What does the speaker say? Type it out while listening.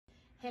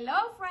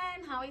Hello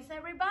friend, how is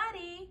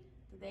everybody?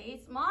 Today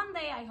is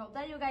Monday. I hope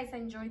that you guys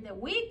enjoyed the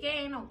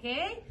weekend,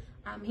 okay?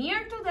 I'm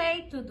here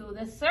today to do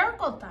the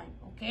circle time,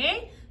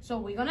 okay? So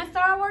we're gonna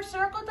start our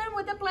circle time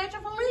with the Pledge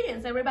of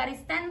Allegiance. Everybody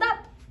stand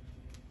up.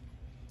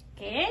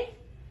 Okay?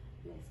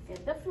 Let's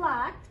get the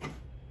flag.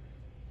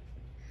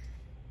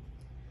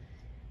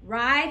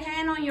 Right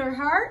hand on your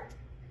heart.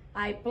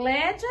 I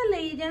pledge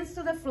allegiance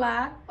to the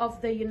flag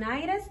of the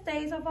United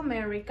States of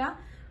America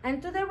and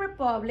to the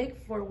republic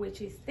for which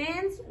it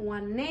stands,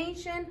 one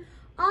nation,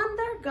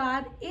 under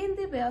God,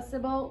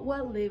 indivisible,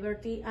 with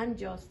liberty and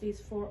justice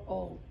for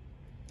all.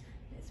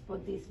 Let's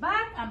put this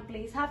back and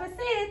please have a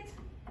seat.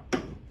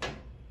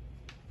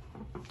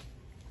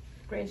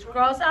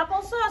 Crisscross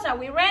applesauce. Are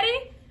we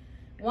ready?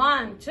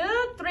 1, 2,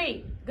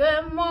 3.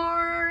 Good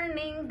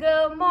morning,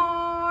 good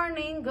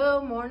morning,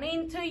 good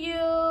morning to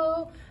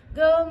you.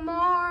 Good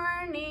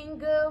morning,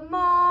 good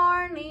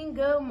morning,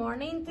 good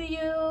morning to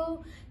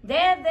you.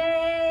 The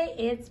day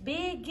it's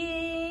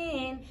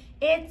begin,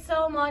 it's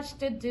so much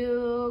to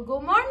do.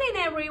 Good morning,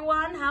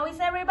 everyone. How is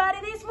everybody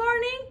this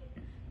morning?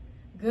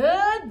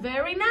 Good,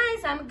 very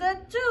nice. I'm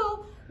good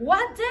too.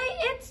 What day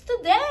it's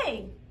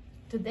today?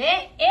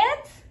 Today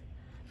it's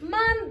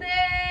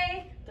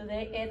Monday.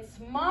 Today it's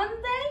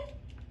Monday,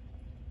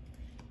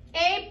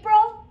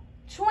 April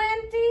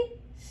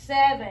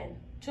 27.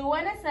 2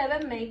 and a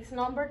 7 makes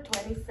number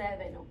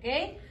 27,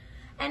 okay?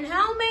 And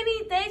how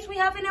many days we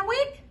have in a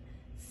week?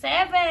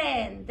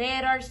 7.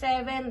 There are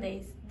 7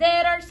 days.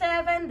 There are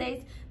 7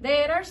 days.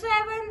 There are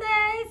 7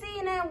 days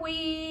in a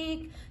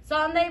week.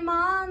 Sunday,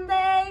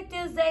 Monday,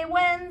 Tuesday,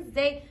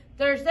 Wednesday,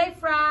 Thursday,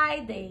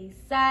 Friday,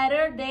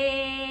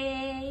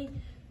 Saturday.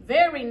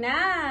 Very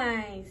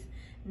nice.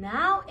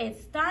 Now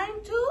it's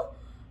time to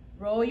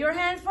roll your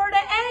hands for the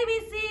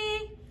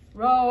ABC.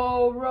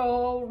 Roll,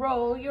 roll,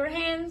 roll your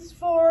hands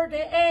for the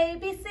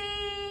ABC.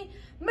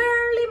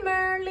 Merrily,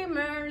 merrily,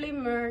 merrily,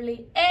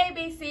 merrily.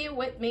 ABC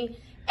with me.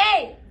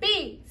 A,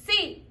 B,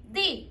 C,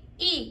 D,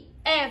 E,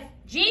 F,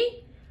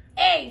 G,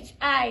 H,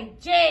 I,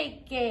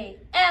 J, K,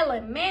 L,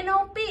 M, N,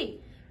 O,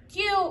 P,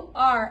 Q,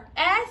 R,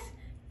 S,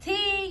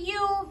 T,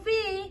 U,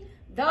 V,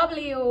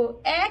 W,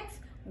 X,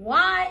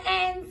 Y,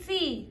 and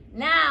Z.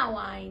 Now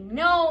I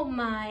know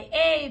my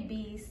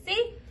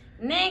ABC.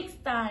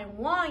 Next time,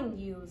 won't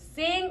you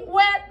sing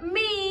with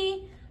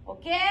me?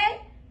 Okay?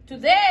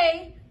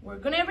 Today, we're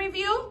going to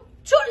review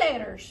 2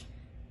 letters.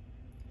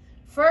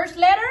 First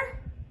letter,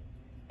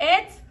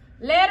 it's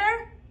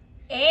letter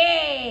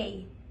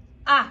A.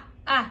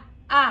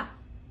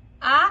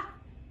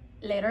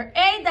 Letter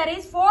A, that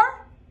is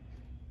for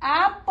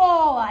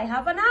apple. I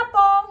have an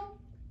apple.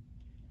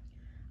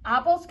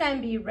 Apples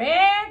can be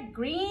red,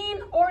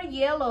 green, or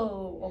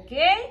yellow.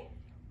 Okay?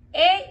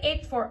 A,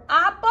 it's for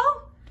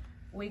apple.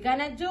 We're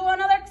gonna do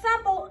another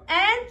example,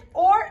 and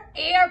or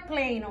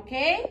airplane,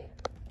 okay?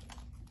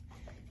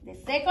 The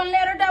second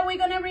letter that we're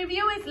gonna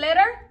review is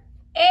letter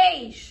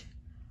H.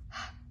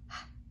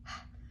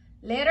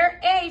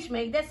 Letter H,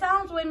 make the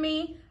sounds with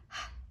me.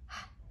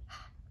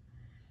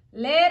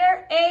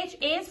 Letter H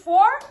is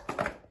for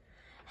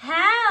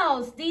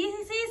house.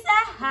 This is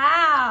a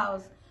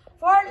house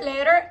for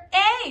letter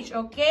H,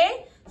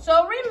 okay?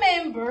 So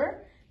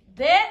remember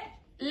the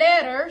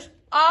letters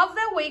of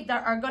the week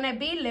that are going to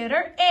be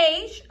letter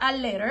H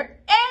and letter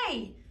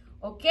A.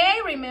 Okay,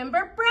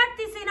 remember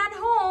practicing at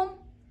home.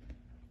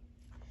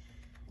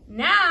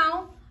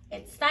 Now,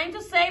 it's time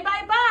to say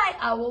bye-bye.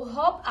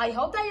 I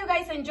hope that you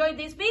guys enjoyed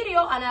this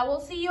video, and I will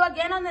see you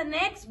again on the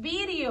next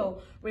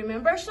video.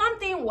 Remember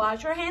something,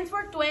 wash your hands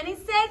for 20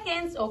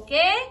 seconds,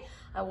 okay?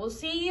 I will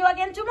see you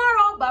again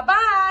tomorrow.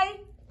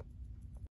 Bye-bye.